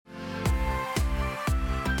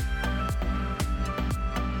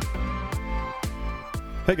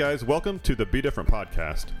Hey guys, welcome to the Be Different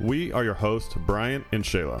podcast. We are your hosts, Brian and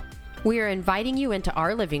Shayla. We are inviting you into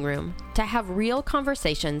our living room to have real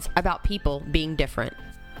conversations about people being different.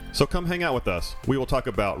 So come hang out with us. We will talk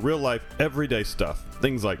about real life, everyday stuff,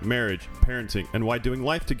 things like marriage, parenting, and why doing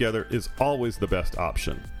life together is always the best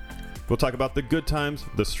option. We'll talk about the good times,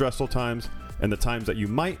 the stressful times, and the times that you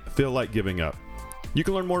might feel like giving up. You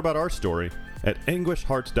can learn more about our story at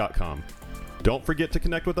anguishedhearts.com. Don't forget to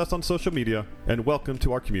connect with us on social media, and welcome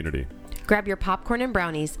to our community. Grab your popcorn and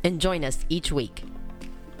brownies and join us each week.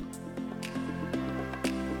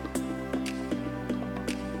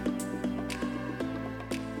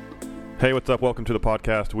 Hey, what's up? Welcome to the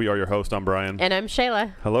podcast. We are your host. I'm Brian. And I'm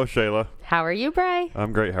Shayla. Hello, Shayla. How are you, Bri?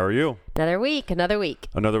 I'm great. How are you? Another week. Another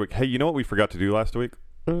week. Hey, you know what we forgot to do last week?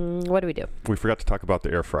 What do we do? We forgot to talk about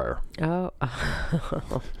the air fryer. Oh.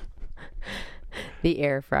 The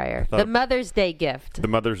air fryer. The Mother's Day gift. The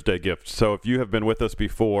Mother's Day gift. So if you have been with us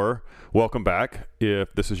before, welcome back.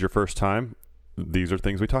 If this is your first time, these are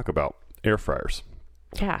things we talk about. Air fryers.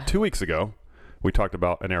 Yeah. 2 weeks ago, we talked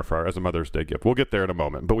about an air fryer as a Mother's Day gift. We'll get there in a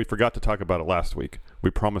moment, but we forgot to talk about it last week.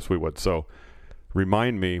 We promised we would. So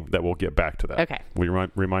remind me that we'll get back to that. Okay. Will you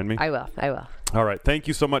remind me? I will. All right. Thank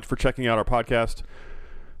you so much for checking out our podcast.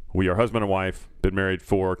 We are husband and wife, been married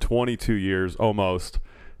for 22 years almost,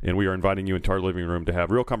 and we are inviting you into our living room to have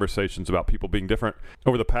real conversations about people being different.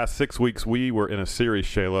 Over the past 6 weeks, we were in a series,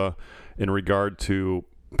 Shayla, in regard to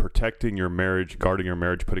protecting your marriage, guarding your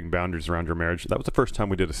marriage, putting boundaries around your marriage. That was the first time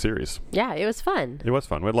we did a series. Yeah, it was fun. It was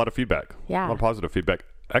fun. We had a lot of feedback. Yeah. A lot of positive feedback.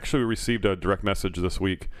 Actually, we received a direct message this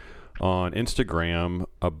week on Instagram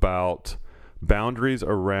about boundaries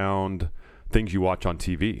around things you watch on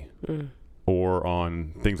TV or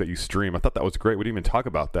on things that you stream. I thought that was great. We didn't even talk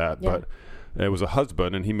about that, but it was a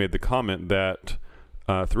husband, and he made the comment that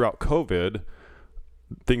throughout COVID,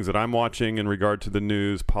 things that I'm watching in regard to the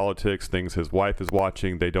news, politics, things his wife is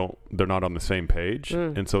watching, they're not on the same page.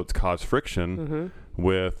 And so it's caused friction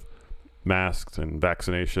with masks and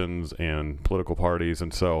vaccinations and political parties.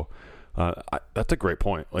 And so that's a great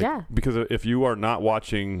point. Because if you are not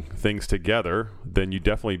watching things together, then you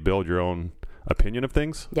definitely build your own opinion of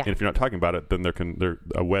things. Yeah. And if you're not talking about it, then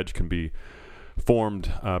a wedge can be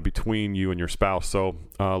formed between you and your spouse. So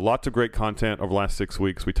lots of great content over the last 6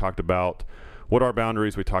 weeks. We talked about what are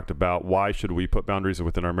boundaries. We talked about why should we put boundaries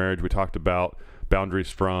within our marriage. We talked about boundaries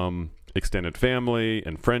from extended family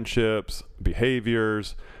and friendships,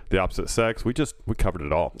 behaviors, the opposite sex. We covered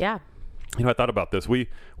it all. Yeah. You know, I thought about this. We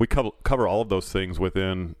cover all of those things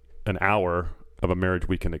within an hour of a marriage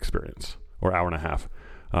weekend experience, or hour and a half.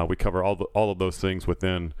 We cover all of those things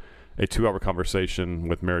within a 2-hour conversation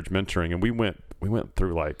with marriage mentoring, and we went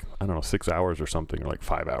through 6 hours or something, or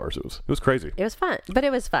 5 hours. It was crazy. It was fun, but it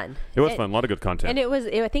was fun. It was fun. A lot of good content.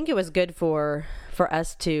 And I think it was good for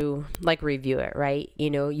us to review it, right? You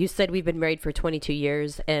know, you said we've been married for 22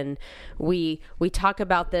 years, and we talk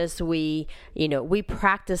about this. We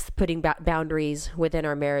practice putting boundaries within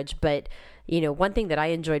our marriage, but one thing that I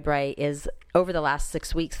enjoyed, Bri, is over the last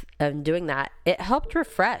 6 weeks of doing that, it helped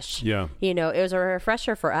refresh. Yeah. It was a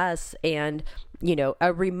refresher for us, and,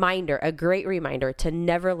 a great reminder to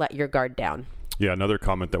never let your guard down. Yeah. Another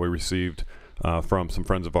comment that we received from some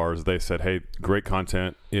friends of ours, they said, hey, great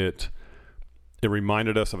content. It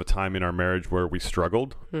reminded us of a time in our marriage where we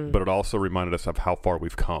struggled, but it also reminded us of how far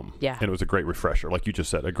we've come. Yeah. And it was a great refresher. Like you just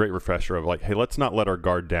said, a great refresher of hey, let's not let our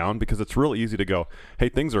guard down, because it's really easy to go, hey,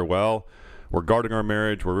 things are well. We're guarding our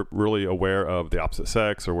marriage. We're really aware of the opposite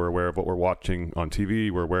sex, or we're aware of what we're watching on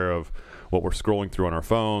TV. We're aware of what we're scrolling through on our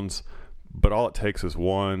phones. But all it takes is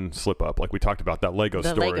one slip up. Like we talked about that Lego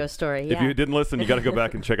story. The Lego story, yeah. If you didn't listen, you got to go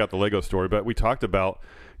back and check out the Lego story. But we talked about,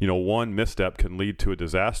 one misstep can lead to a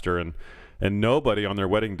disaster. And nobody on their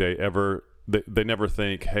wedding day they never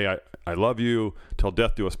think, hey, I love you till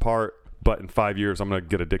death do us part. But in 5 years, I'm going to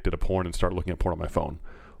get addicted to porn and start looking at porn on my phone.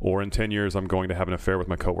 Or in 10 years, I'm going to have an affair with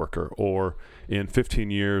my coworker. Or in 15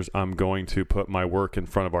 years, I'm going to put my work in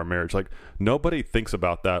front of our marriage. Nobody thinks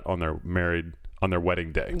about that on their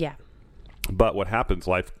wedding day. Yeah. But what happens,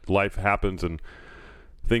 life happens, and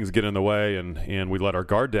things get in the way, and we let our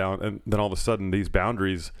guard down. And then all of a sudden, these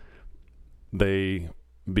boundaries, they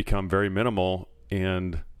become very minimal,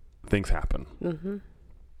 and things happen. Mm-hmm.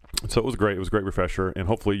 So it was great. It was a great refresher, and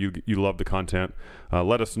hopefully you love the content.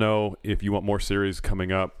 Let us know if you want more series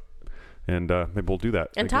coming up, and maybe we'll do that.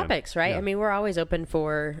 And again. Topics, right? Yeah. I mean, we're always open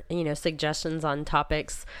for suggestions on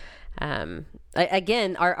topics.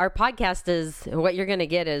 Again, our podcast is what you're going to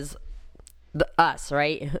get is us,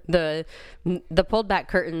 right? The pulled back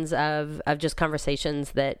curtains of just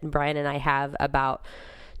conversations that Brian and I have about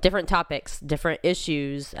different topics, different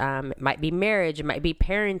issues. It might be marriage, it might be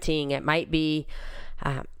parenting, it might be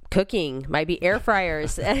cooking, might be air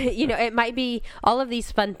fryers. It might be all of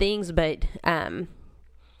these fun things, but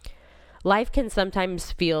life can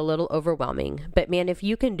sometimes feel a little overwhelming. But man, if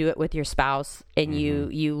you can do it with your spouse and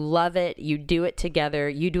you love it, you do it together,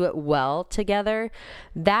 you do it well together,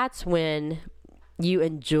 that's when you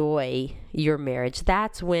enjoy your marriage.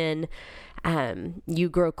 That's when you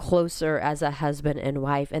grow closer as a husband and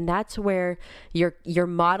wife, and that's where you're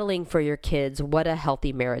modeling for your kids what a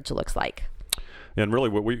healthy marriage looks like. And really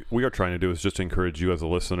what we are trying to do is just encourage you as a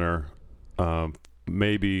listener.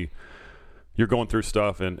 Maybe you're going through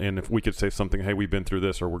stuff, and if we could say something, hey, we've been through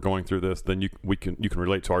this, or we're going through this, then you can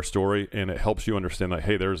relate to our story, and it helps you understand that,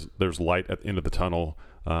 hey, there's light at the end of the tunnel.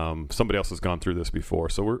 Somebody else has gone through this before.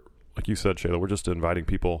 So we're, like you said, Shayla, we're just inviting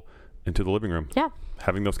people into the living room. Yeah.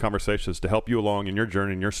 Having those conversations to help you along in your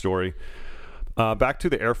journey and your story. Back to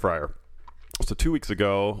the air fryer. So 2 weeks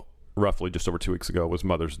ago, roughly just over 2 weeks ago, was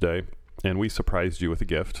Mother's Day, and we surprised you with a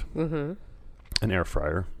gift, an air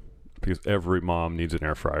fryer, because every mom needs an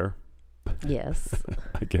air fryer. Yes.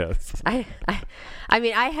 I guess. I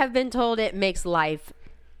mean, I have been told it makes life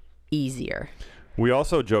easier. We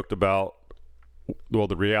also joked about, well,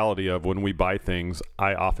 the reality of when we buy things,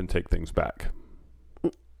 I often take things back.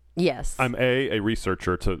 Yes. I'm a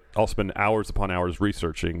researcher. I'll spend hours upon hours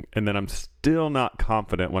researching, and then I'm still not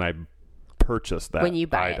confident when I purchase that when you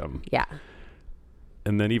buy item. it. Yeah.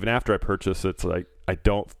 And then even after I purchase, it's like I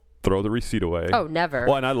don't throw the receipt away. Oh, never.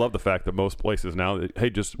 Well, and I love the fact that most places now,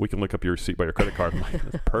 hey, we can look up your receipt by your credit card. I'm like,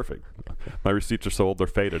 that's perfect. My receipts are so old, they're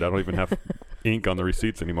faded. I don't even have ink on the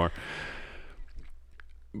receipts anymore.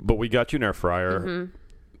 But we got you an air fryer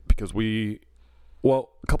because a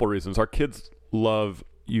couple of reasons. Our kids love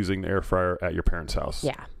using the air fryer at your parents' house.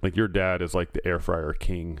 Yeah. Like your dad is like the air fryer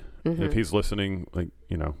king. If he's listening,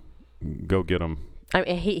 go get him. I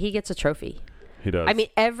mean, he gets a trophy. He does. I mean,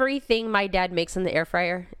 everything my dad makes in the air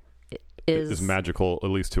fryer is magical, at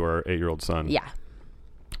least to our 8-year-old son. Yeah.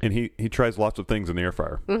 And he tries lots of things in the air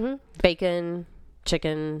fryer. Bacon,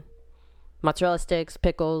 chicken, mozzarella sticks,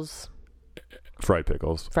 pickles. Fried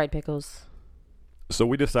pickles. So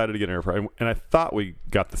we decided to get an air fryer, and I thought we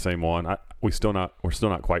got the same one. We're still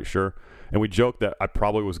not quite sure. And we joked that I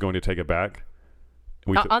probably was going to take it back.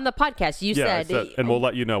 On the podcast, you said, and we'll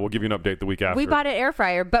let you know. We'll give you an update the week after. We bought an air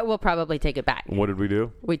fryer, but we'll probably take it back. What did we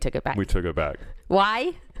do? We took it back. We took it back.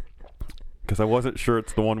 Why? Because I wasn't sure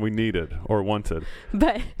it's the one we needed or wanted.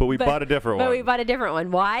 But we bought a different one. But we bought a different one.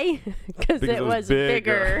 Why? Because it was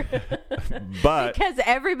bigger. But because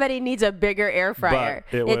everybody needs a bigger air fryer.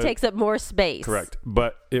 It takes up more space. Correct.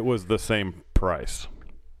 But it was the same price.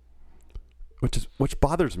 Which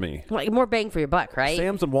bothers me. Like more bang for your buck, right?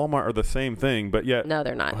 Sam's and Walmart are the same thing, but yet no,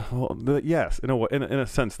 they're not. Well, yes, in a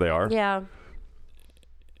sense they are. Yeah.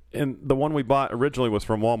 And the one we bought originally was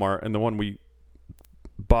from Walmart, and the one we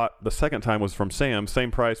bought the second time was from Sam's.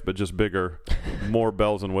 Same price, but just bigger, more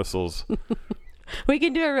bells and whistles. We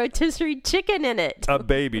can do a rotisserie chicken in it. A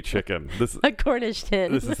baby chicken. A Cornish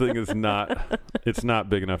hen. This thing is not. It's not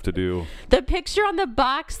big enough to do. The picture on the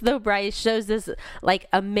box, though, Bryce, shows this like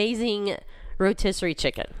amazing rotisserie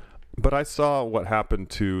chicken. But I saw what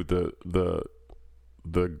happened to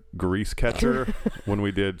the grease catcher when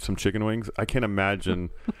we did some chicken wings. I can't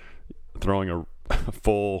imagine throwing a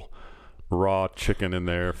full raw chicken in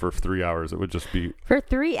there for 3 hours. It would just be for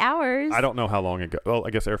 3 hours. I don't know how long it goes. Well,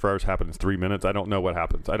 I guess air fryers happen in 3 minutes. I don't know what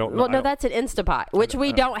happens. I don't know. Well, no, that's an Instapot, which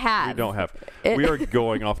we don't have. We don't have. We are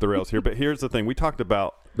going off the rails here. But here's the thing: we talked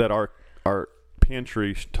about that our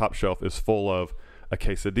pantry top shelf is full of a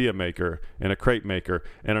quesadilla maker and a crepe maker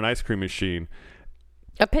and an ice cream machine,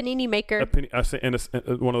 a panini maker,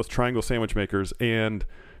 and one of those triangle sandwich makers, and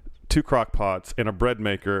 2 crock pots and a bread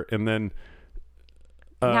maker, and then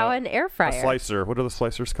now an air fryer, a slicer. What are the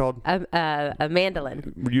slicers called? A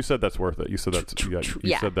mandolin. You said that's worth it. You said that's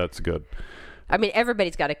you said that's good. I mean,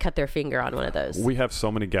 everybody's got to cut their finger on one of those. We have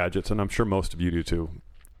so many gadgets, and I'm sure most of you do too.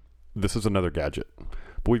 This is another gadget,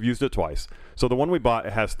 but we've used it twice. So the one we bought,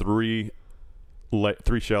 it has 3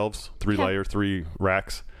 shelves, 3 layers, 3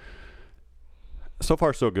 racks. So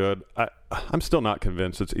far, so good. I'm still not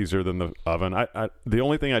convinced it's easier than the oven. The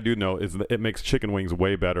only thing I do know is that it makes chicken wings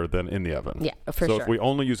way better than in the oven. Yeah, for sure. So if we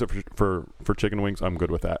only use it for chicken wings, I'm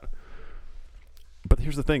good with that. But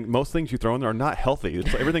here's the thing. Most things you throw in there are not healthy.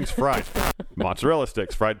 Everything's fried. Mozzarella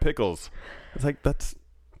sticks, fried pickles. It's like,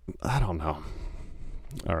 I don't know.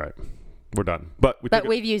 All right. We're done. But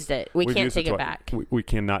we've used it. We can't take it back. We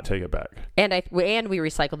cannot take it back. And we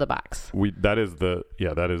recycled the box. That is the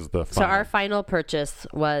final. So our final purchase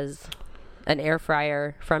was an air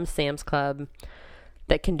fryer from Sam's Club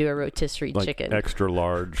that can do a rotisserie like chicken. Extra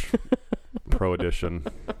large, pro edition,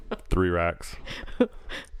 3 racks.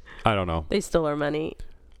 I don't know. They stole our money.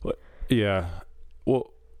 Yeah.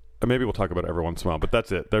 Well, maybe we'll talk about it every once in a while, but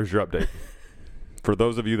that's it. There's your update. For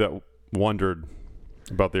those of you that wondered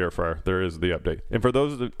about the air fryer, there is the update. And for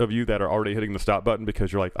those of you that are already hitting the stop button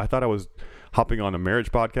because you're like, I thought I was hopping on a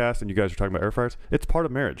marriage podcast and you guys are talking about air fryers, it's part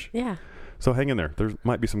of marriage. Yeah. So hang in there. There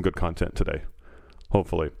might be some good content today,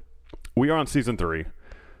 hopefully. We are on season 3.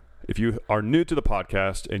 If you are new to the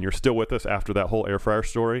podcast and you're still with us after that whole air fryer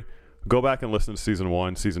story, go back and listen to season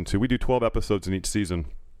 1, season 2. We do 12 episodes in each season.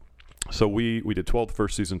 So we did 12 the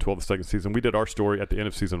first season, 12 the second season. We did our story at the end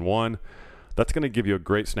of season 1. That's going to give you a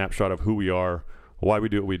great snapshot of who we are, why we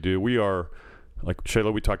do what we do. We are, like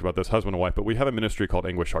Shayla, we talked about this, husband and wife, but we have a ministry called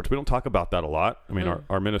Anguish Hearts. We don't talk about that a lot. I mean,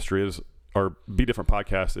 our ministry is, our Be Different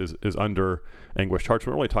podcast is under Anguish Hearts.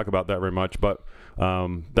 We don't really talk about that very much, but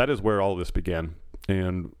that is where all of this began.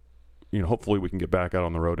 And hopefully we can get back out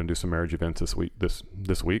on the road and do some marriage events this week. This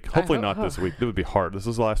week, hopefully not this week. It would be hard. This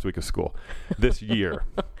is the last week of school. This year,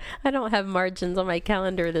 I don't have margins on my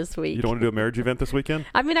calendar this week. You don't want to do a marriage event this weekend?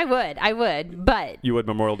 I mean, I would, but you would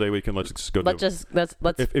Memorial Day weekend. Let's just go.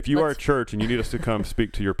 Let's. If you are a church and you need us to come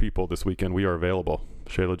speak to your people this weekend, we are available.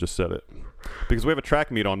 Shayla just said it because we have a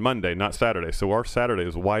track meet on Monday, not Saturday. So our Saturday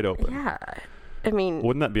is wide open. Yeah, I mean,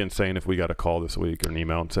 wouldn't that be insane if we got a call this week or an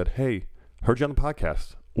email and said, "Hey, heard you on the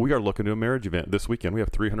podcast. We are looking to a marriage event this weekend. We have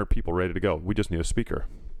 300 people ready to go. We just need a speaker."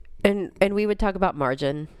 And we would talk about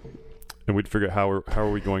margin. And we'd figure out how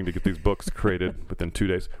are we going to get these books created within 2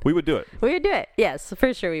 days. We would do it. We would do it. Yes,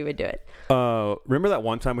 for sure we would do it. Remember that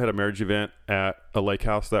one time we had a marriage event at a lake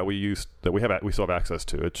house that we still have access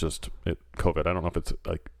to. It's just COVID. I don't know if it's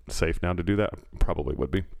like safe now to do that. Probably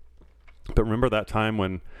would be. But remember that time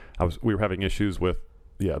when we were having issues with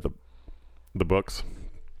the books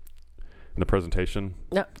and the presentation?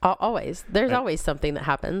 No, always. There's always something that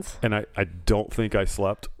happens. And I don't think I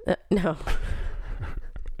slept. No.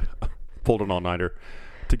 Pulled an all-nighter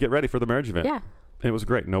to get ready for the marriage event. Yeah. And it was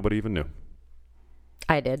great. Nobody even knew.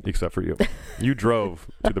 I did. Except for you. You drove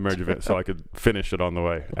to the marriage event so I could finish it on the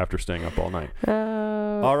way after staying up all night.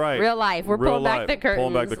 All right. Real life. We're pulling back the curtains.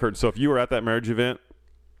 Pulling back the curtain. So if you were at that marriage event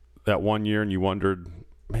that one year and you wondered,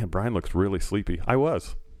 man, Brian looks really sleepy. I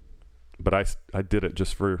was. But I did it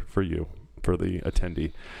just for you, for the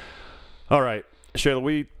attendee. All right. Shayla,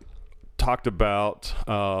 we talked about,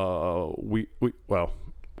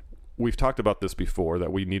 we've talked about this before,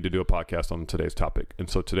 that we need to do a podcast on today's topic. And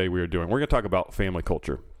so today we're going to talk about family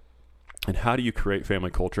culture and how do you create family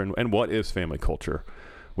culture and what is family culture?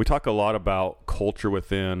 We talk a lot about culture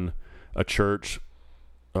within a church.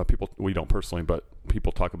 We don't personally, but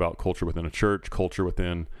people talk about culture within a church, culture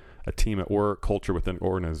within a team at work, culture within an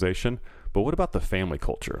organization. But what about the family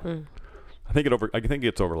culture? I think it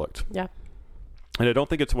gets overlooked. Yeah. And I don't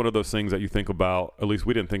think it's one of those things that you think about, at least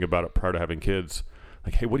we didn't think about it prior to having kids.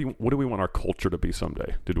 Like, hey, what do we want our culture to be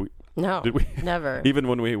someday? Did we? No, did we? Never. Even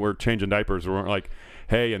when we were changing diapers, we weren't like,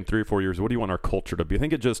 hey, in 3 or 4 years, what do you want our culture to be? I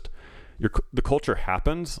think the culture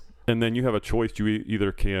happens, and then you have a choice. You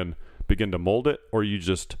either can begin to mold it, or you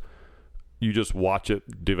just watch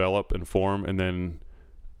it develop and form, and then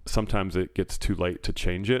sometimes it gets too late to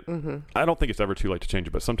change it. Mm-hmm. I don't think it's ever too late to change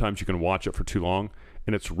it, but sometimes you can watch it for too long,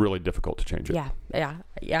 and it's really difficult to change it. Yeah,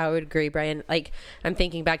 I would agree, Brian. Like, I'm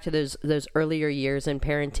thinking back to those earlier years in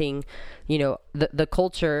parenting, the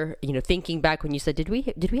culture, thinking back when you said, did we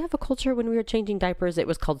have a culture when we were changing diapers? It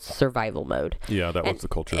was called survival mode. Yeah, that was the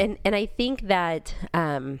culture. And I think that,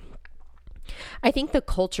 I think the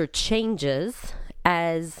culture changes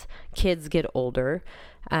as kids get older.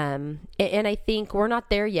 And I think we're not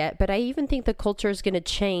there yet, but I even think the culture is going to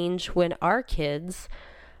change when our kids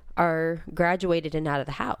are graduated and out of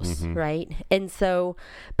the house, mm-hmm. right? And so,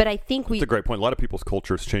 but I think That's a great point. A lot of people's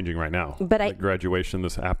culture is changing right now. But graduation,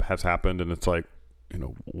 this app has happened, and it's like,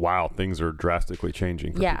 wow, things are drastically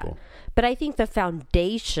changing for people. But I think the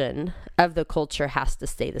foundation of the culture has to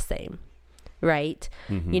stay the same, right?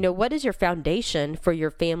 Mm-hmm. What does your foundation for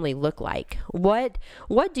your family look like? What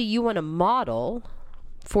do you want to model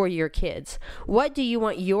for your kids? What do you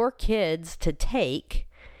want your kids to take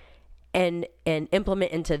and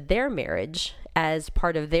implement into their marriage as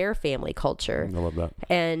part of their family culture? I love that.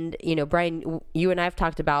 And, Brian, you and I have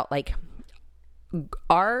talked about like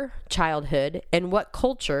our childhood and what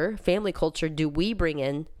culture, family culture, do we bring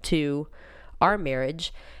into our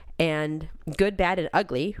marriage, and good, bad, and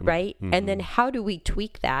ugly, right? Mm-hmm. And then how do we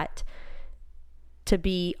tweak that to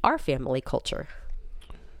be our family culture?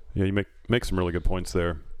 Yeah, you make some really good points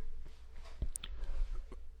there.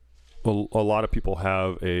 Well, a lot of people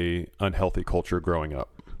have a unhealthy culture growing up.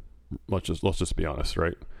 let's just be honest,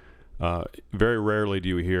 right? Very rarely do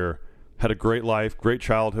you hear, had a great life, great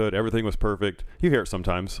childhood, everything was perfect. You hear it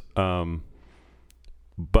sometimes.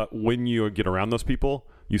 But when you get around those people,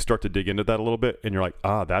 you start to dig into that a little bit, and you're like,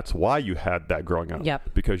 that's why you had that growing up.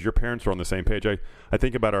 Yep. Because your parents were on the same page. I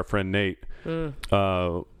think about our friend Nate,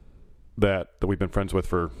 that we've been friends with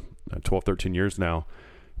for 12, 13 years now.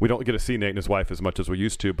 We don't get to see Nate and his wife as much as we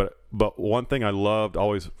used to, but one thing I loved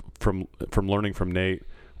always from learning from Nate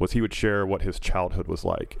was he would share what his childhood was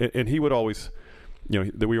like. And he would always,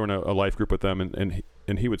 that we were in a life group with them,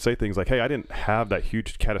 and he would say things like, hey, I didn't have that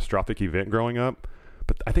huge catastrophic event growing up,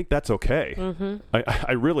 but I think that's okay. Mm-hmm.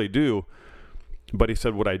 I really do. But he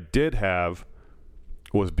said what I did have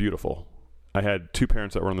was beautiful. I had two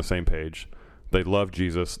parents that were on the same page. They loved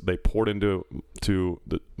Jesus. They poured into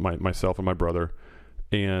myself and my brother,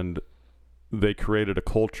 and they created a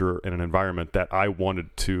culture and an environment that I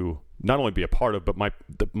wanted to not only be a part of, but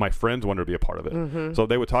my friends wanted to be a part of it. Mm-hmm. So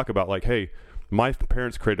they would talk about like, hey, my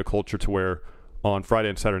parents created a culture to where on Friday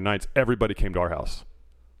and Saturday nights, everybody came to our house.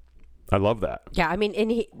 I love that. Yeah, I mean,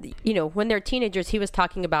 and he, when they're teenagers, he was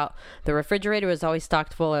talking about the refrigerator was always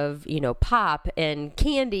stocked full of, pop and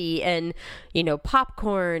candy and,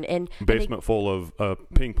 popcorn and basement full of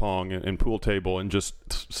ping pong and pool table and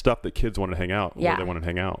just stuff that kids wanted to hang out where they wanted to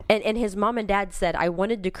hang out. And his mom and dad said, I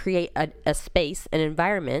wanted to create a space, an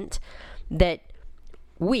environment that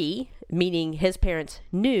we, meaning his parents,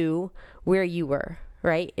 knew where you were.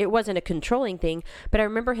 Right? It wasn't a controlling thing, but I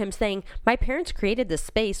remember him saying, my parents created this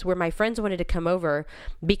space where my friends wanted to come over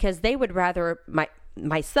because they would rather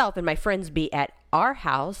myself and my friends be at our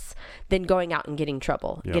house than going out and getting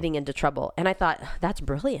into trouble. And I thought, that's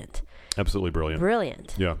brilliant. Absolutely brilliant.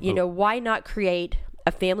 Brilliant. Yeah. Why not create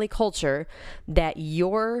a family culture that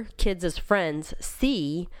your kids as friends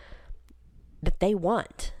see that they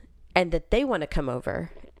want and that they want to come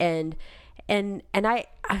over. And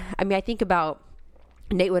I think about,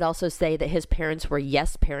 Nate would also say that his parents were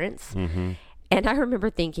yes parents. Mm-hmm. And I remember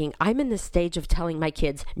thinking, I'm in this stage of telling my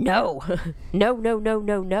kids, no, no, no, no,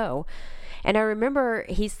 no, no. And I remember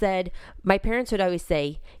he said, my parents would always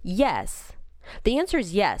say, yes. The answer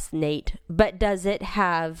is yes, Nate, but does it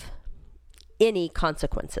have any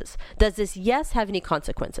consequences? Does this yes have any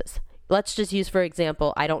consequences? Let's just use, for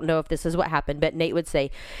example, I don't know if this is what happened, but Nate would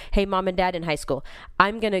say, hey, mom and dad in high school,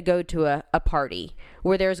 I'm going to go to a party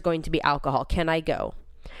where there's going to be alcohol. Can I go?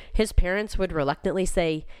 His parents would reluctantly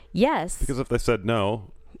say yes. Because if they said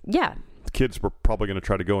no, the kids were probably going to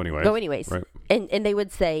try to go anyways. Right. And they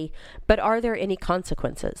would say, but are there any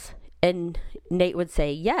consequences? And Nate would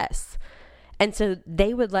say yes. And so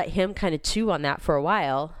they would let him kind of chew on that for a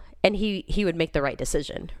while. And he would make the right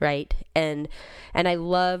decision, right? And I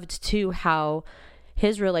loved, too, how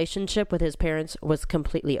his relationship with his parents was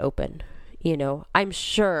completely open. I'm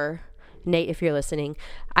sure, Nate, if you're listening,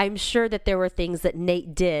 I'm sure that there were things that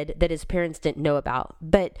Nate did that his parents didn't know about.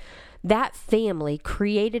 But that family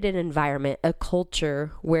created an environment, a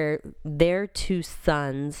culture where their two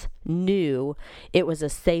sons knew it was a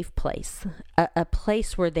safe place, a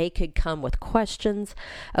place where they could come with questions,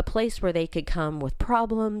 a place where they could come with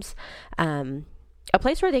problems, a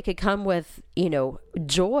place where they could come with,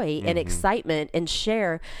 joy and excitement and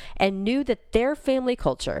share, and knew that their family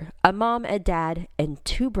culture, a mom, a dad, and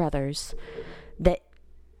two brothers, that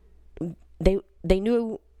they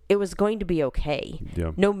knew it was going to be okay,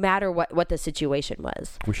 no matter what the situation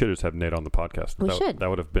was. We should just have Nate on the podcast. That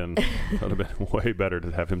would have been way better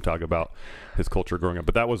to have him talk about his culture growing up.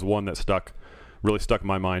 But that was one that really stuck in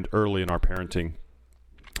my mind early in our parenting.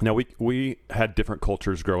 Now we had different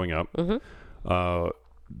cultures growing up. Mm-hmm.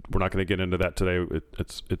 We're not going to get into that today.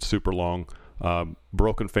 It's super long.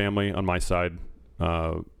 Broken family on my side.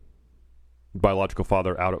 Biological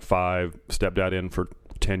father out at 5, stepdad in for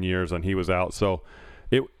 10 years, and he was out. So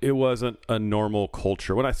it wasn't a normal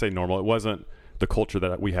culture. When I say normal, it wasn't the culture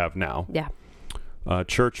that we have now. Yeah.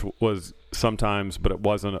 Church was sometimes, but it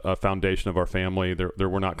wasn't a foundation of our family. There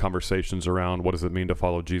were not conversations around what does it mean to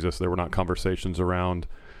follow Jesus. There were not conversations around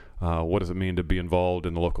what does it mean to be involved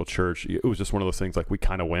in the local church. It was just one of those things, like we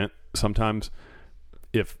kind of went sometimes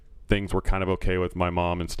if things were kind of okay with my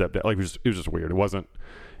mom and stepdad. Like it was just weird.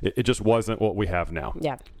 It just wasn't what we have now.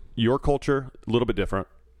 Yeah. Your culture, a little bit different.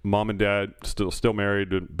 Mom and dad still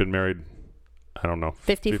married, been married, I don't know,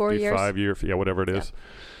 54 years? 55 years, whatever it is.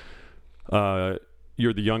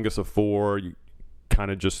 You're the youngest of 4. You kind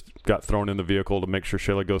of just got thrown in the vehicle to make sure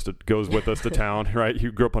Shayla goes with us to town, right?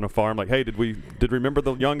 You grew up on a farm. Like, hey, did we remember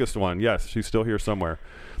the youngest one? Yes, she's still here somewhere.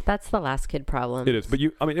 That's the last kid problem. It is, but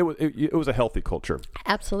it was a healthy culture.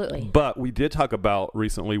 Absolutely. But we did talk about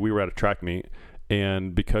recently. We were at a track meet,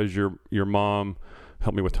 and because your mom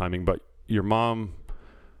help me with timing, but your mom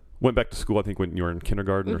went back to school, I think, when you were in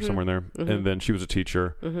kindergarten or somewhere in there. And then she was a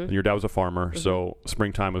teacher. And your dad was a farmer. So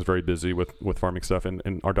springtime was very busy with farming stuff.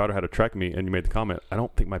 And our daughter had a track meet, and you made the comment, I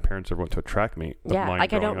don't think my parents ever went to a track meet. Yeah,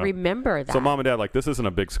 like I don't remember that. So mom and dad, like, this isn't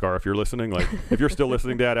a big scar if you're listening. Like, if you're still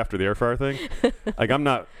listening, Dad, after the air fryer thing, like,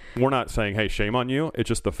 we're not saying, hey, shame on you. It's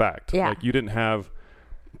just the fact. Yeah. Like, you didn't have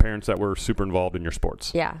parents that were super involved in your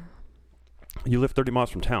sports. Yeah. You lived 30 miles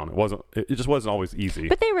from town. It just wasn't always easy.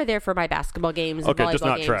 But they were there for my basketball games and volleyball just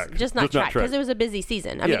not games. track. Just not track, because it was a busy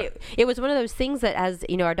season. I mean, it was one of those things that, as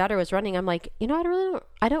you know, our daughter was running, I'm like, I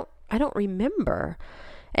don't remember.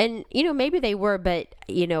 And, maybe they were, but,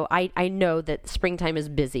 I know that springtime is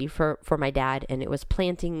busy for my dad, and it was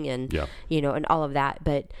planting and, and all of that.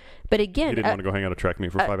 But again, he didn't want to go hang out at a track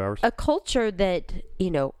meet for 5 hours. A culture that,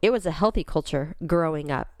 it was a healthy culture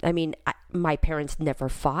growing up. I mean, my parents never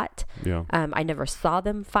fought. Yeah. I never saw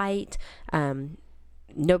them fight.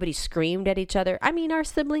 Nobody screamed at each other. I mean, our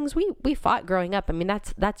siblings, we fought growing up. I mean,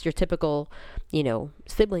 that's your typical,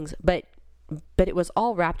 siblings, but it was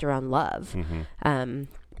all wrapped around love.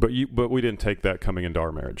 But we didn't take that coming into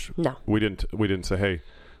our marriage. No, we didn't say, hey,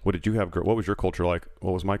 what did you have? What was your culture like?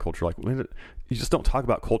 What was my culture like? You just don't talk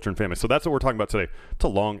about culture and family. So that's what we're talking about today.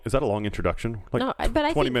 Is that a long introduction? Like, no,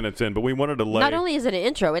 but 20 minutes in, but we wanted to not only is it an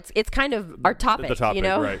intro, it's kind of our topic. The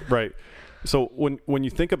topic, right. So when you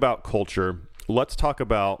think about culture, let's talk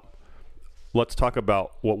about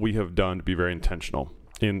what we have done to be very intentional.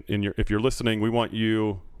 If you're listening, we want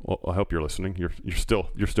you. Well, I hope you're listening. You're still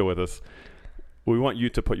with us. We want you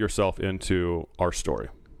to put yourself into our story,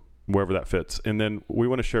 wherever that fits, and then we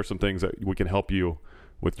want to share some things that we can help you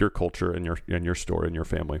with your culture and your story and your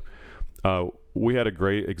family. We had a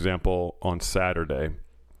great example on Saturday.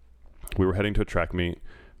 We were heading to a track meet.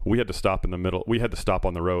 We had to stop in the middle. We had to stop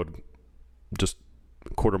on the road, just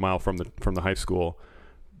a quarter mile from the high school,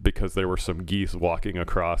 because there were some geese walking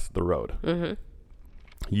across the road. Mm-hmm.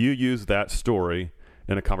 You used that story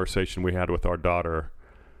in a conversation we had with our daughter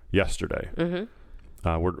yesterday.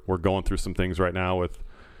 Mm-hmm. We're going through some things right now with,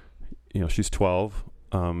 she's 12.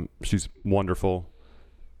 She's wonderful.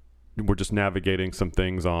 We're just navigating some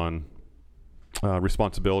things on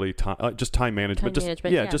responsibility, just time management.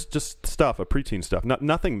 Just stuff, preteen stuff.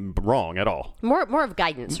 Nothing wrong at all. More of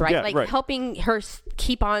guidance, right? Yeah, helping her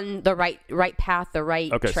keep on the right path, the right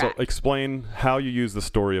track. Okay, so explain how you use the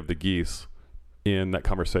story of the geese in that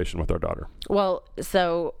conversation with our daughter. Well,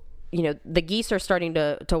 so the geese are starting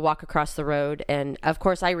to walk across the road, and of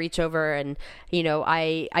course I reach over and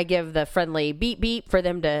I give the friendly beep beep for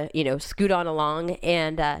them to scoot on along,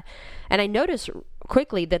 and I notice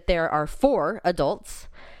quickly that there are 4 adults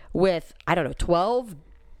with 12,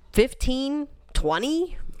 15,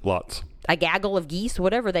 20, lots, a gaggle of geese,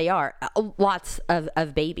 whatever they are, lots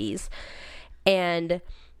of babies, and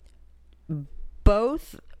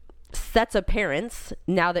both sets of parents,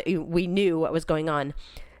 now that we knew what was going on,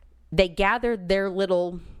 they gathered their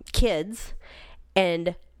little kids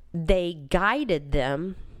and they guided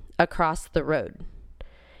them across the road.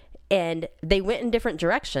 And they went in different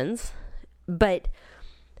directions, but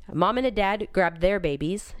mom and a dad grabbed their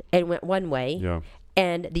babies and went one way. Yeah.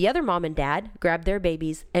 And the other mom and dad grabbed their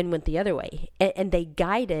babies and went the other way. And they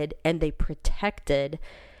guided and they protected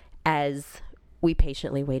as we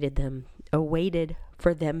patiently waited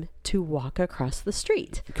for them to walk across the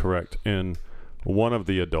street. Correct. And one of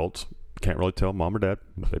the adults, can't really tell, mom or dad,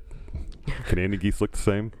 Canadian geese look the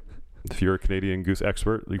same. If you're a Canadian goose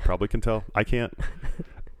expert, you probably can tell. I can't.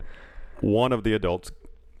 One of the adults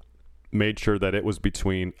made sure that it was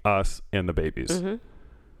between us and the babies. Mm-hmm.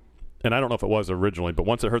 And I don't know if it was originally, but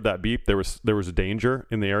once it heard that beep, there was danger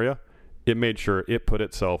in the area. It made sure it put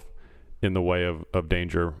itself in the way of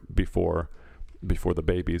danger before the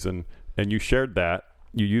babies. And you shared that.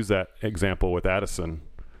 You used that example with Addison.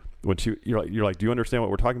 When you're like, do you understand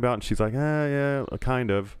what we're talking about? And she's like, yeah,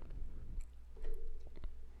 kind of.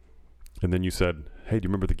 And then you said, hey, do you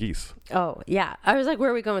remember the geese? Oh, yeah. I was like,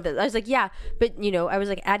 where are we going with this? I was like, yeah. But, I was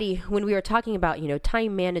like, Addie, when we were talking about,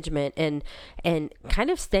 time management and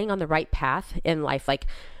kind of staying on the right path in life, like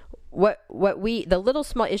the little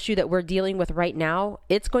small issue that we're dealing with right now,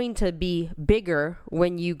 it's going to be bigger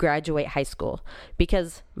when you graduate high school,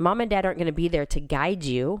 because mom and dad aren't going to be there to guide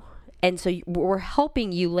you. And so we're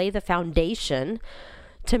helping you lay the foundation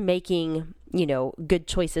to making, good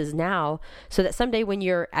choices now, so that someday when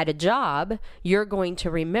you're at a job, you're going to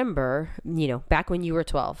remember, back when you were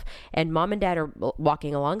 12 and mom and dad are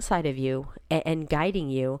walking alongside of you and guiding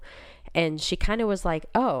you. And she kind of was like,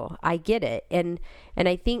 oh, I get it. And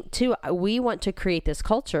I think too, we want to create this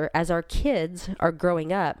culture as our kids are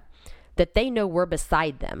growing up. that they know we're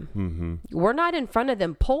beside them. Mm-hmm. We're not in front of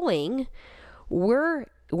them pulling. We're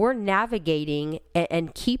navigating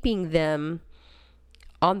and keeping them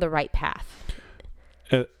on the right path.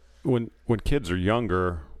 When kids are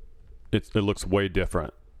younger, it looks way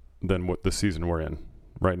different than what the season we're in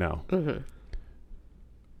right now. Mm-hmm.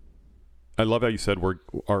 I love how you said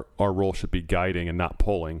our role should be guiding and not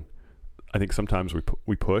pulling. I think sometimes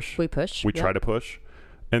we push. We try to push.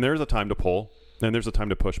 And there's a time to pull and there's a time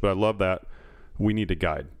to push. But I love that we need to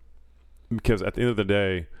guide. Because at the end of the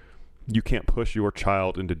day, you can't push your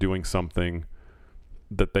child into doing something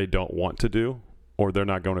that they don't want to do or they're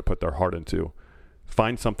not going to put their heart into.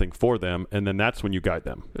 Find something for them, and then that's when you guide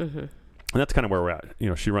them. Mm-hmm. And that's kind of where we're at. You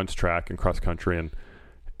know, she runs track and cross country, and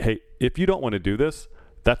hey, if you don't want to do this,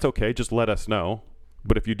 that's okay. Just let us know.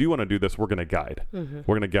 But if you do want to do this, we're going to guide. Mm-hmm.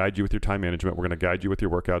 We're going to guide you with your time management. We're going to guide you with your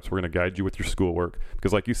workouts. We're going to guide you with your schoolwork.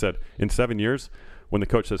 Because like you said, in 7 years, when the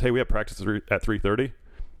coach says, hey, we have practice at 3:30,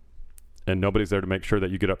 and nobody's there to make sure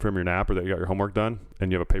that you get up from your nap or that you got your homework done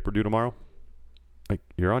and you have a paper due tomorrow, like,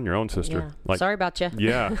 you're on your own, sister. Yeah. Like, sorry about you.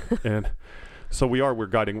 Yeah. And so we're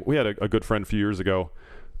guiding. We had a good friend a few years ago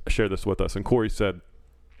share this with us, and Corey said,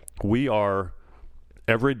 we are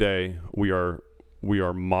every day we are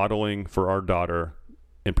modeling for our daughter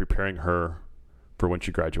and preparing her for when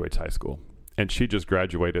she graduates high school. And she just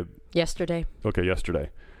graduated yesterday.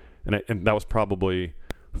 And that was probably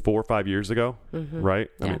 4 or 5 years ago, mm-hmm. right?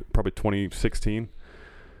 Yeah. I mean, probably 2016.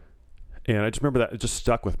 And I just remember that it just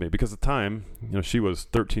stuck with me because at the time, you know, she was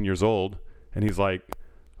 13 years old, and he's like,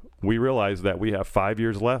 we realize that we have 5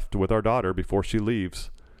 years left with our daughter before she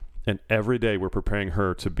leaves. And every day we're preparing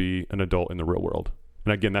her to be an adult in the real world.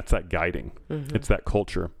 And again, that's that guiding. Mm-hmm. It's that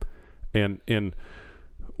culture. And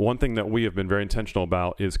one thing that we have been very intentional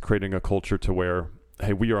about is creating a culture to where,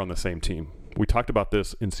 hey, we are on the same team. We talked about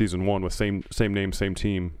this in season 1 with same name, same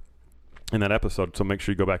team in that episode. So make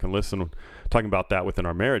sure you go back and listen. Talking about that within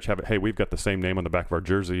our marriage, hey, we've got the same name on the back of our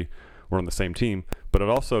jersey. We're on the same team. But it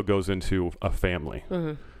also goes into a family.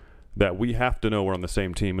 Mm-hmm. That we have to know we're on the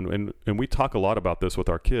same team. And we talk a lot about this with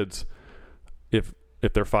our kids. If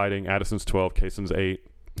they're fighting, Addison's 12, Kaysen's 8,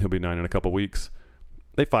 he'll be 9 in a couple weeks.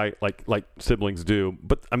 They fight like siblings do,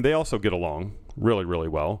 but they also get along really, really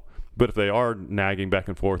well. But if they are nagging back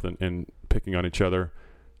and forth and picking on each other,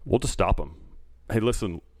 we'll just stop them. Hey,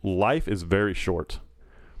 listen, life is very short.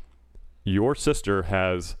 Your sister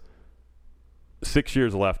has 6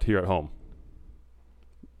 years left here at home.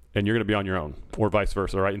 And you're going to be on your own, or vice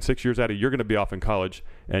versa, right? In 6 years, Addie, you're going to be off in college,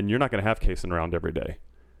 and you're not going to have Kaysen around every day.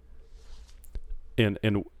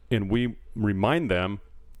 And we remind them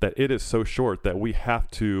that it is so short that we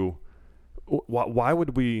have to. Why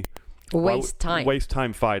would we waste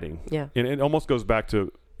time fighting? Yeah, and it almost goes back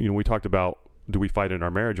to, you know, we talked about, do we fight in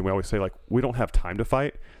our marriage, and we always say, like, we don't have time to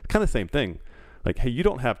fight. Kind of the same thing. Like, hey, you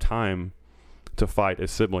don't have time to fight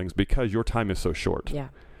as siblings because your time is so short. Yeah,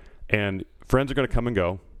 and friends are going to come and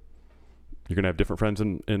go. You're going to have different friends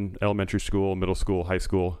in elementary school, middle school, high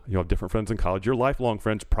school. You'll have different friends in college. Your lifelong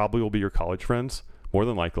friends probably will be your college friends, more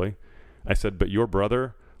than likely. I said, but your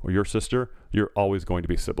brother or your sister, you're always going to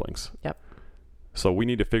be siblings. Yep. So we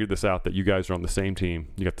need to figure this out, that you guys are on the same team.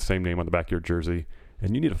 You got the same name on the back of your jersey,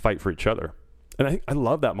 and you need to fight for each other. And I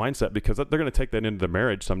love that mindset, because they're going to take that into the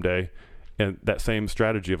marriage someday, and that same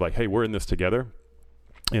strategy of like, hey, we're in this together.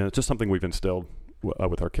 And it's just something we've instilled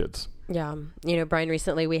with our kids. Yeah. You know, Brian,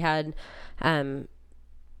 recently we had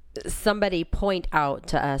somebody point out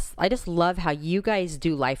to us, I just love how you guys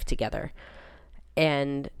do life together.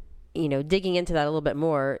 And, you know, digging into that a little bit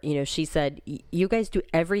more, you know, she said, you guys do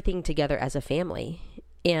everything together as a family.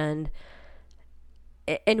 And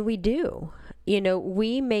we do. You know,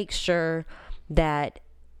 we make sure that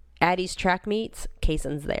Addie's track meets,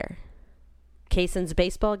 Kaysen's there. Kaysen's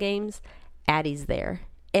baseball games, Addie's there.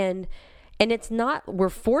 And it's not, we're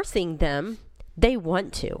forcing them. They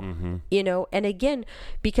want to, mm-hmm. you know, and again,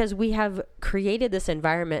 because we have created this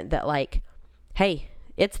environment that, like, hey,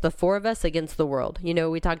 it's the 4 of us against the world. You know,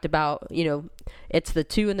 we talked about, you know, it's the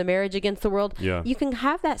 2 in the marriage against the world. Yeah. You can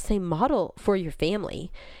have that same model for your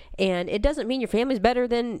family. And it doesn't mean your family's better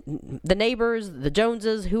than the neighbors, the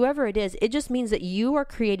Joneses, whoever it is. It just means that you are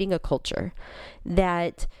creating a culture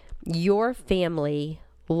that your family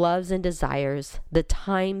loves and desires the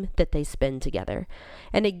time that they spend together.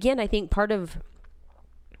 And again, I think part of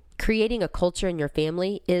creating a culture in your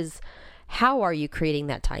family is, how are you creating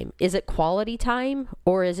that time? Is it quality time,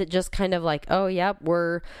 or is it just kind of like, oh, yep,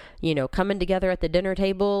 we're, you know, coming together at the dinner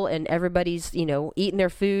table and everybody's, you know, eating their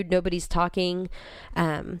food, nobody's talking,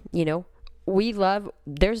 you know,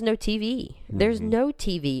 there's no TV. There's no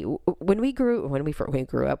TV. When we grew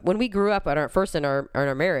up in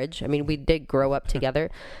our marriage, I mean, we did grow up together.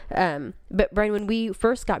 But Brian, when we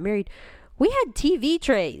first got married, we had TV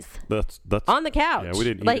trays That's on the couch. Yeah,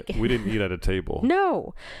 we didn't eat at a table.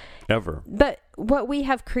 No. Ever. But what we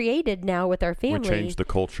have created now with our family, We changed the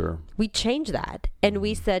culture. we changed that. And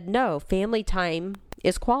we said, no, family time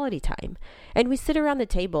is quality time. And we sit around the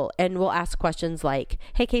table and we'll ask questions like,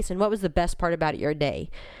 hey, Kason, what was the best part about your day?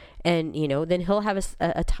 And, then he'll have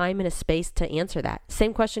a time and a space to answer that.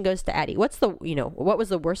 Same question goes to Addie. What was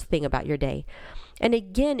the worst thing about your day? And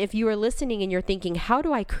again, if you are listening and you're thinking, how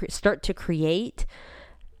do I start to create,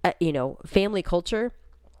 family culture?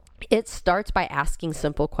 It starts by asking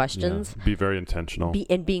simple questions. Yeah, be very intentional.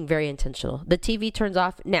 Being very intentional. The TV turns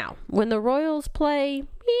off. Now, when the Royals play,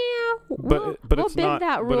 we'll bend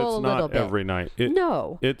that rule a little bit. Every night.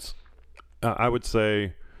 No. It's, I would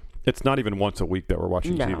say, it's not even once a week that we're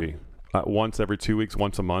watching TV. Once every 2 weeks,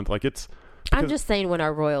 once a month. Like it's. I'm just saying when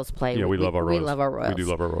our Royals play. Yeah, we love our Royals. We love our Royals. We do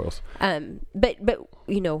love our Royals. But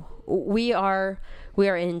we are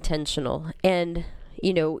intentional. And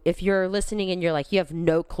if you're listening and you're like, you have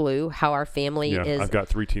no clue how our family is. I've got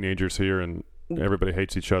 3 teenagers here and everybody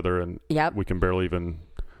hates each other and we can barely even,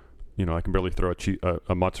 I can barely throw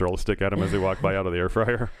a mozzarella stick at them as they walk by out of the air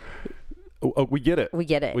fryer. We get it. We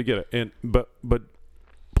get it. And, but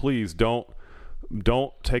please don't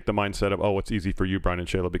take the mindset of, it's easy for you, Brian and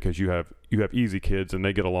Shayla, because you have easy kids and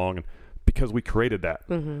they get along, and because we created that.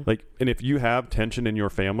 Mm-hmm. And if you have tension in your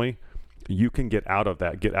family, you can get out of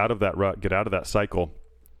that rut, get out of that cycle,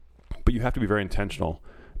 but you have to be very intentional.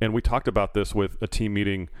 And we talked about this with a team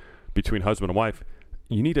meeting between husband and wife.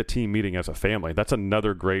 You need a team meeting as a family. That's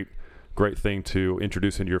another great thing to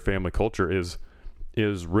introduce into your family culture is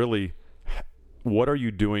really, what are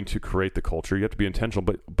you doing to create the culture? You have to be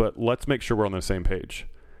intentional, but let's make sure we're on the same page.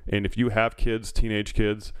 And if you have kids, teenage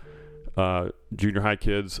kids, junior high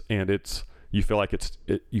kids, and you feel like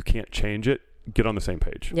you can't change it, get on the same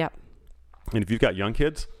page. Yep. And if you've got young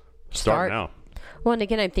kids, start now. Well, and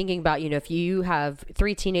again, I'm thinking about, if you have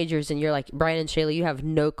 3 teenagers and you're like, Brian and Shayla, you have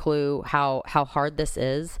no clue how hard this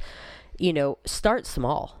is, start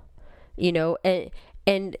small,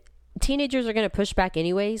 and teenagers are going to push back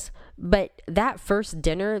anyways, but that first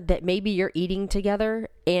dinner that maybe you're eating together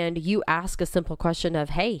and you ask a simple question of,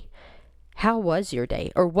 hey, how was your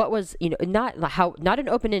day? Or what was, not an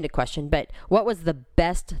open-ended question, but what was the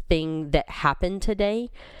best thing that happened today?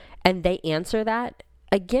 And they answer that.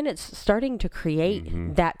 Again, it's starting to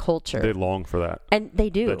create that culture. They long for that. And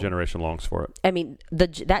they do. That generation longs for it. I mean,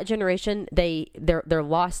 that generation, they're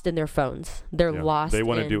lost in their phones. They're lost. They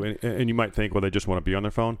want to do, and you might think, well, they just want to be on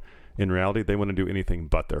their phone. In reality, they want to do anything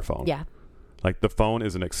but their phone. Yeah. Like the phone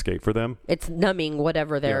is an escape for them. It's numbing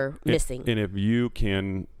whatever they're missing. And if you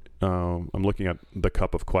can, I'm looking at the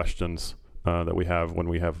cup of questions that we have when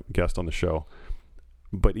we have guests on the show.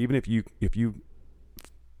 But even if you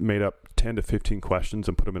made up 10 to 15 questions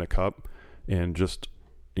and put them in a cup and just,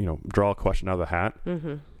 draw a question out of the hat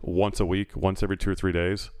once a week, once every 2 or 3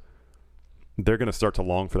 days, they're going to start to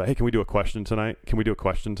long for that. Hey, can we do a question tonight?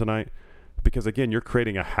 Because again, you're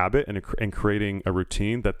creating a habit and creating a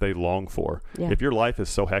routine that they long for. Yeah. If your life is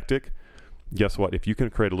so hectic, guess what? If you can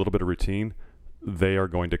create a little bit of routine, they are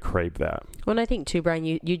going to crave that. Well, and I think too, Brian,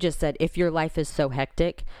 you just said, if your life is so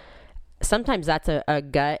hectic, sometimes that's a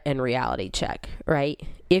gut and reality check, right?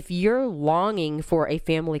 If you're longing for a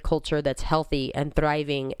family culture that's healthy and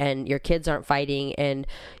thriving and your kids aren't fighting and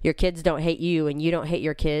your kids don't hate you and you don't hate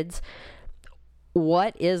your kids,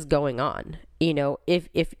 what is going on?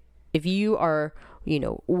 If you are,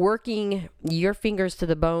 working your fingers to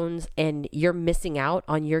the bones and you're missing out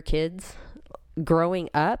on your kids growing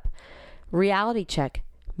up, reality check,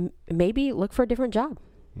 maybe look for a different job.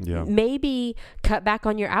 Yeah. Maybe cut back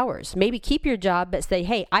on your hours. Maybe keep your job, but say,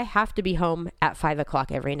 hey, I have to be home at 5 o'clock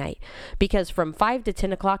every night, because from 5 to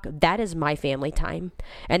 10 o'clock, that is my family time.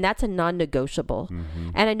 And that's a non-negotiable.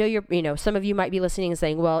 Mm-hmm. And I know some of you might be listening and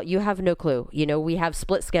saying, well, you have no clue. We have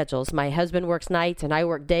split schedules. My husband works nights and I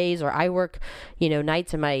work days, or I work,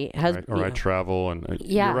 nights and my husband. Right. Or I travel and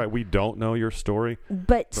you're right. We don't know your story,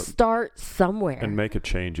 but start somewhere and make a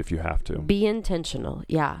change if you have to. Be intentional.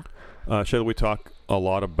 Yeah. Shayla, we talk a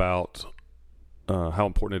lot about how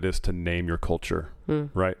important it is to name your culture,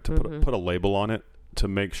 right? To put a label on it, to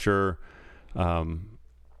make sure,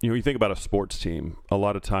 you think about a sports team. A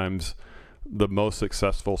lot of times, the most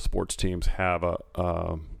successful sports teams have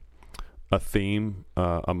a theme,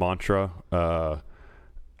 a mantra, a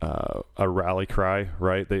rally cry,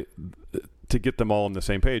 right? To get them all on the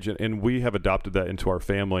same page, and we have adopted that into our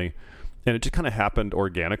family. And it just kind of happened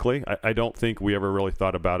organically. I don't think we ever really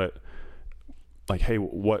thought about it like, hey,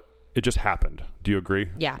 what, it just happened. Do you agree?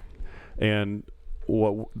 Yeah. And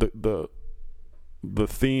what the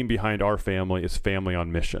theme behind our family is family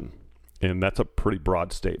on mission. And that's a pretty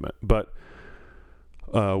broad statement. But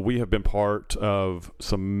we have been part of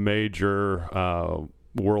some major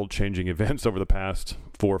world-changing events over the past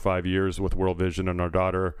 4 or 5 years with World Vision and our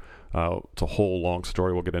daughter. It's a whole long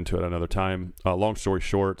story. We'll get into it another time. Long story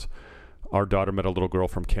short, our daughter met a little girl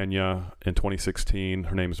from Kenya in 2016.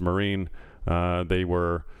 Her name's Maureen. They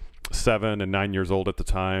were 7 and 9 years old at the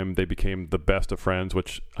time. They became the best of friends,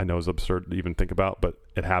 which I know is absurd to even think about, but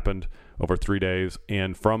it happened over 3 days.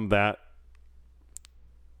 And from that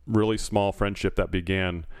really small friendship that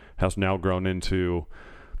began has now grown into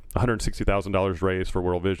 $160,000 raised for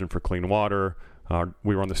World Vision for clean water.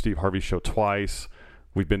 We were on the Steve Harvey show twice.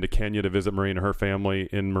 We've been to Kenya to visit Maureen and her family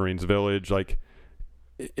in Marines Village. Like,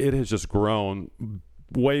 it has just grown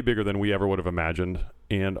way bigger than we ever would have imagined.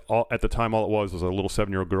 And at the time, all it was a little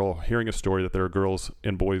 7-year-old girl hearing a story that there are girls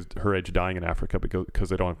and boys her age dying in Africa because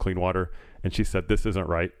they don't have clean water. And she said, this isn't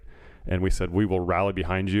right. And we said, we will rally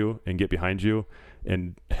behind you and get behind you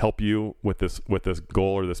and help you with this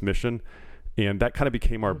goal or this mission. And that kind of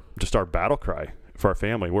became our battle cry for our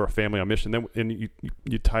family. We're a family on mission. Then, and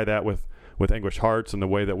you tie that with Anguish Hearts and the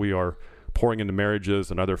way that we are pouring into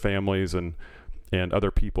marriages and other families and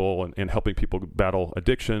other people and helping people battle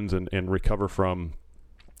addictions and recover from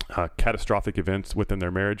catastrophic events within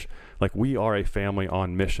their marriage. Like, we are a family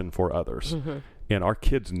on mission for others. Mm-hmm. And our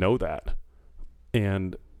kids know that.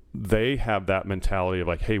 And they have that mentality of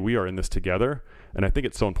like, hey, we are in this together. And I think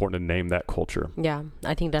it's so important to name that culture. Yeah,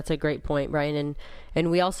 I think that's a great point, Brian.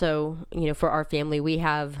 And we also, for our family, we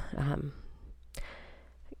have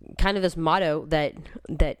kind of this motto that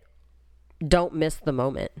don't miss the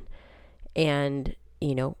moment. And,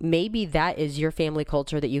 maybe that is your family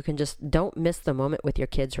culture, that you can just don't miss the moment with your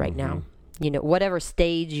kids right now. Whatever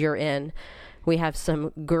stage you're in. We have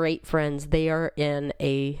some great friends. They are in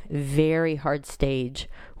a very hard stage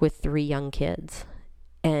with 3 young kids.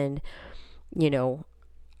 And,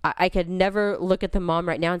 I could never look at the mom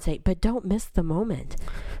right now and say, but don't miss the moment.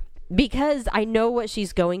 Because I know what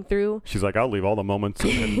she's going through. She's like, I'll leave all the moments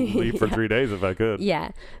and leave for 3 days if I could.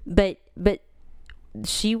 Yeah. But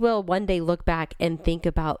she will one day look back and think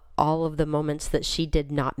about all of the moments that she did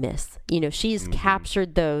not miss. She's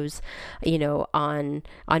captured those, on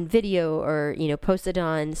video or, posted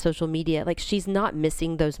on social media. Like, she's not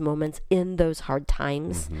missing those moments in those hard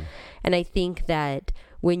times. Mm-hmm. And I think that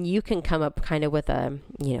when you can come up kind of with a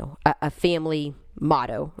family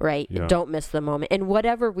motto, right? Yeah. Don't miss the moment. And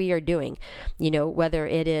whatever we are doing, whether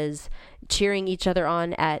it is cheering each other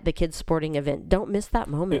on at the kids' sporting event, don't miss that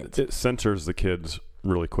moment. It censors the kids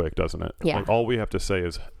really quick, doesn't it? Yeah. Like, all we have to say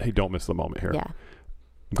is, hey, don't miss the moment here. Yeah.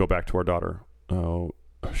 Go back to our daughter.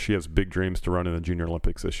 She has big dreams to run in the Junior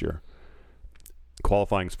Olympics this year.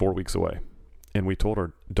 Qualifying's 4 weeks away. And we told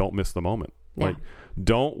her, don't miss the moment. Yeah. Like,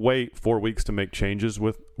 don't wait 4 weeks to make changes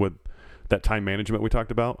with that time management we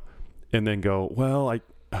talked about, and then go, well,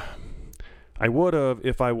 I would have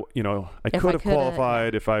if I could have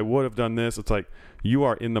qualified, if I would have done this. It's like, you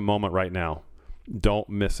are in the moment right now. Don't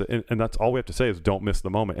miss it. And that's all we have to say is don't miss the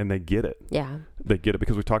moment. And they get it. Yeah. They get it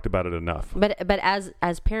because we talked about it enough. But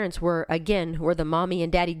as parents, we're the mommy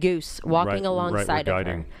and daddy goose walking alongside of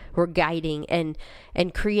her. We're guiding and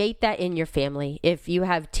create that in your family. If you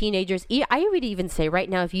have teenagers, I would even say right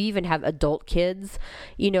now, if you even have adult kids,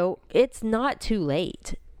 it's not too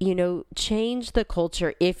late. Change the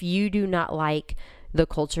culture if you do not like the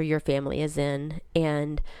culture your family is in.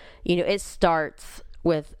 And, it starts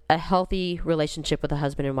with a healthy relationship with a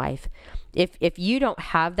husband and wife. If you don't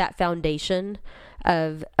have that foundation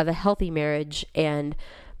of a healthy marriage and,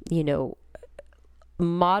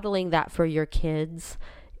 modeling that for your kids,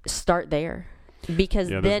 start there. Because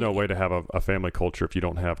there's no way to have a family culture if you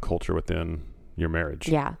don't have culture within your marriage.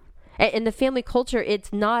 Yeah. And the family culture,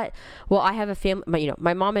 it's not, well, I have a family,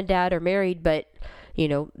 my mom and dad are married, but,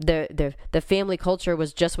 the family culture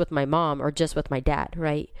was just with my mom or just with my dad,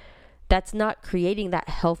 right? That's not creating that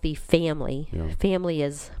healthy family. Yeah. Family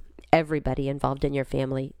is everybody involved in your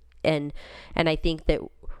family. And I think that,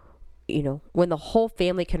 when the whole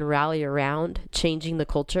family can rally around changing the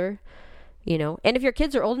culture, and if your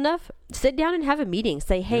kids are old enough, sit down and have a meeting.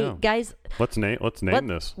 Say, hey, guys, let's name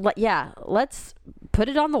this. Let's put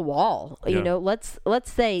it on the wall. Yeah. Let's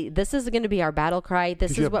say this is going to be our battle cry.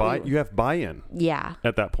 This is what you have buy-in. Yeah.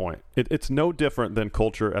 At that point, it's no different than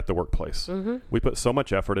culture at the workplace. Mm-hmm. We put so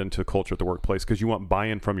much effort into culture at the workplace because you want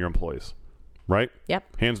buy-in from your employees, right?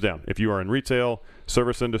 Yep. Hands down. If you are in retail,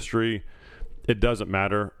 service industry, it doesn't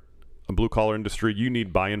matter. blue collar industry, you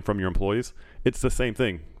need buy-in from your employees. It's the same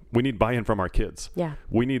thing. We need buy-in from our kids. Yeah.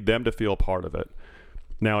 We need them to feel a part of it.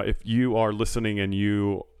 Now, if you are listening and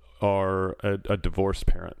you are a divorced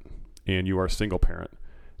parent and you are a single parent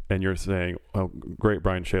and you're saying, oh, great,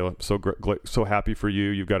 Brian, Shayla, so happy for you.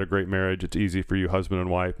 You've got a great marriage. It's easy for you, husband and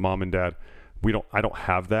wife, mom and dad. I don't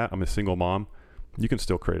have that. I'm a single mom. You can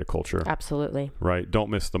still create a culture. Absolutely. Right? Don't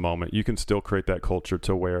miss the moment. You can still create that culture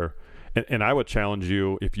to where, and I would challenge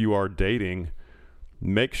you, if you are dating,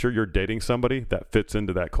 make sure you're dating somebody that fits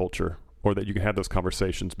into that culture, or that you can have those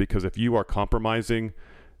conversations. Because if you are compromising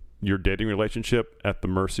your dating relationship at the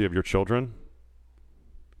mercy of your children,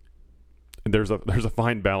 there's a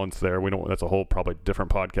fine balance there. That's a whole probably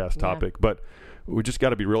different podcast topic, but we just got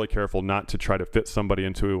to be really careful not to try to fit somebody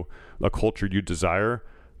into a culture you desire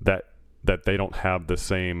that they don't have the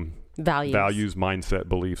same values, mindset,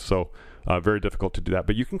 beliefs. So very difficult to do that.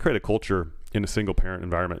 But you can create a culture in a single parent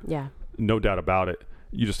environment. Yeah. No doubt about it.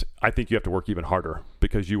 I think you have to work even harder,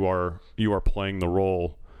 because you are playing the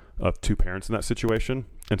role of two parents in that situation.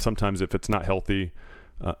 And sometimes if it's not healthy,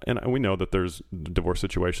 and we know that there's divorce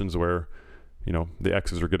situations where, the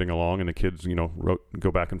exes are getting along and the kids,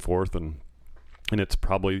 go back and forth, and it's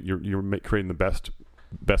probably you're creating the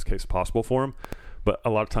best case possible for them. But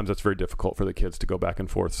a lot of times that's very difficult for the kids to go back and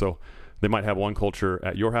forth. So they might have one culture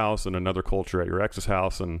at your house and another culture at your ex's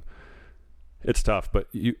house, and it's tough. But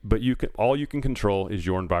all you can control is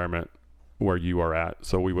your environment where you are at.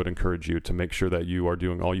 So we would encourage you to make sure that you are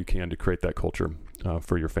doing all you can to create that culture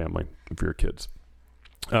for your family and for your kids.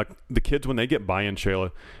 The kids, when they get buy-in,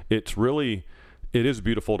 Shayla, it is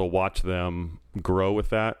beautiful to watch them grow with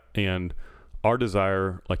that. And our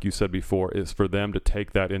desire, like you said before, is for them to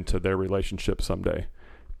take that into their relationship someday.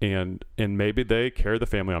 And maybe they carry the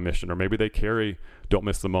family on mission, or maybe they carry don't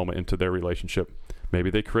miss the moment into their relationship.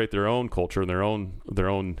 Maybe they create their own culture and their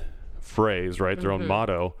own phrase, right? Their own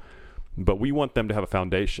motto. But we want them to have a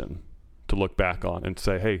foundation to look back on and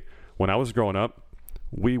say, hey, when I was growing up,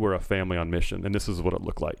 we were a family on mission, and this is what it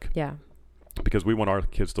looked like. Yeah. Because we want our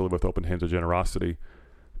kids to live with open hands of generosity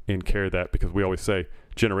and carry that, because we always say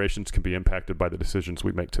generations can be impacted by the decisions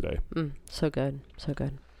we make today. So good. So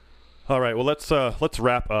good. All right. Well, let's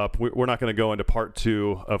wrap up. We're not going to go into part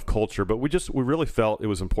 2 of culture, but we really felt it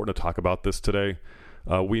was important to talk about this today.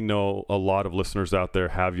 We know a lot of listeners out there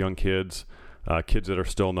have young kids, kids that are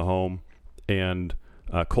still in the home, and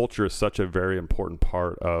culture is such a very important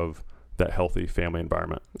part of that healthy family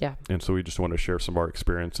environment. Yeah. And so we just want to share some of our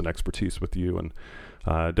experience and expertise with you, and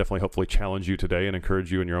definitely hopefully challenge you today and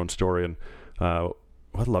encourage you in your own story. And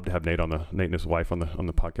I'd love to have Nate and his wife on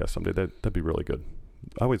the podcast someday. That'd be really good.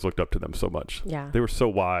 I always looked up to them so much. Yeah. They were so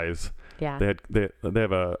wise. Yeah. They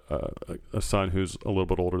have a son who's a little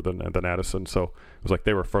bit older than Addison. So it was like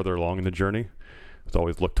they were further along in the journey. It's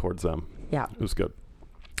always looked towards them. Yeah. It was good.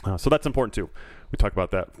 So that's important too. We talk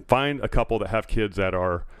about that. Find a couple that have kids that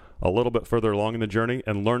are a little bit further along in the journey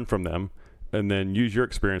and learn from them, and then use your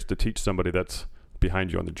experience to teach somebody that's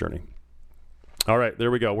behind you on the journey. All right,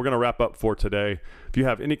 there we go. We're going to wrap up for today. If you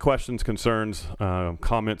have any questions, concerns,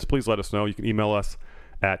 comments, please let us know. You can email us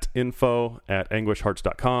at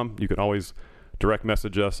info@anguishhearts.com. You can always direct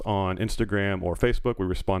message us on Instagram or Facebook. We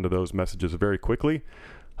respond to those messages very quickly.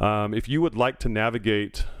 If you would like to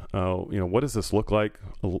navigate, what does this look like?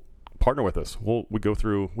 Partner with us. We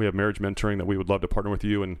have marriage mentoring that we would love to partner with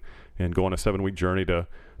you and go on a 7-week journey to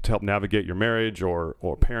help navigate your marriage or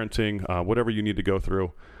parenting, whatever you need to go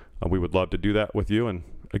through. We would love to do that with you. And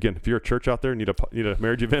again, if you're a church out there and need a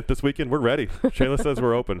marriage event this weekend, we're ready. Shayla says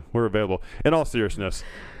we're open. We're available. In all seriousness,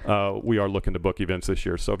 we are looking to book events this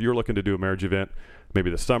year. So if you're looking to do a marriage event, maybe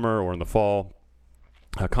this summer or in the fall,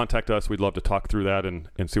 contact us. We'd love to talk through that and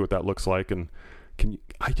see what that looks like. And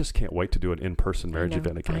I just can't wait to do an in-person marriage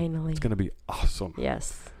event again. Finally. It's going to be awesome.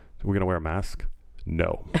 Yes. We're going to wear a mask?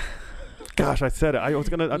 No. Gosh, I said it. I'm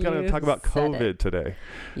going to talk about COVID today.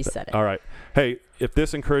 You said it. All right. Hey, if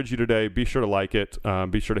this encouraged you today, be sure to like it.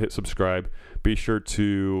 Be sure to hit subscribe. Be sure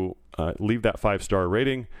to leave that 5-star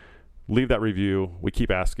rating. Leave that review. We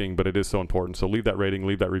keep asking, but it is so important. So leave that rating,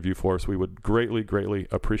 leave that review for us. We would greatly, greatly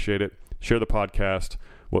appreciate it. Share the podcast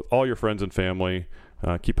with all your friends and family.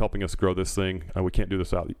 Keep helping us grow this thing. We can't do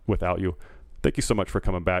this without you. Thank you so much for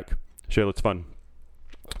coming back. Shayla, it's fun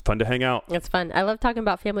to hang out. It's fun. I love talking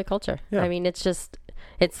about family culture. Yeah. I mean, it's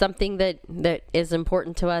something that is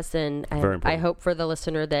important to us, and I hope for the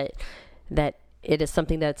listener that it is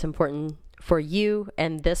something that's important for you,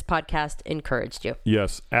 and this podcast encouraged you.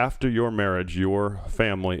 Yes. After your marriage, your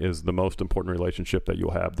family is the most important relationship that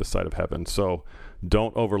you'll have this side of heaven. So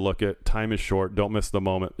don't overlook it. Time is short. Don't miss the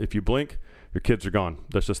moment. If you blink, your kids are gone.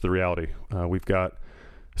 That's just the reality. We've got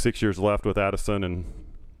 6 years left with Addison and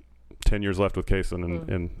 10 years left with Kaysen,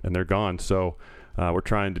 and they're gone. So we're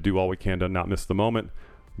trying to do all we can to not miss the moment,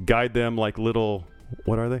 guide them like little,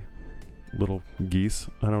 what are they? Little geese?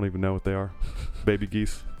 I don't even know what they are. Baby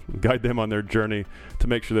geese. Guide them on their journey to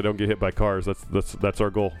make sure they don't get hit by cars. That's our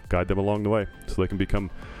goal. Guide them along the way so they can become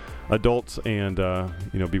adults and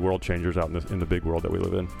be world changers out in the big world that we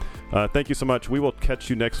live in. Thank you so much. We will catch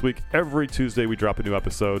you next week. Every Tuesday we drop a new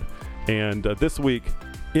episode, and this week,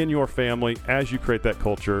 in your family, as you create that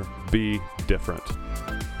culture, be different.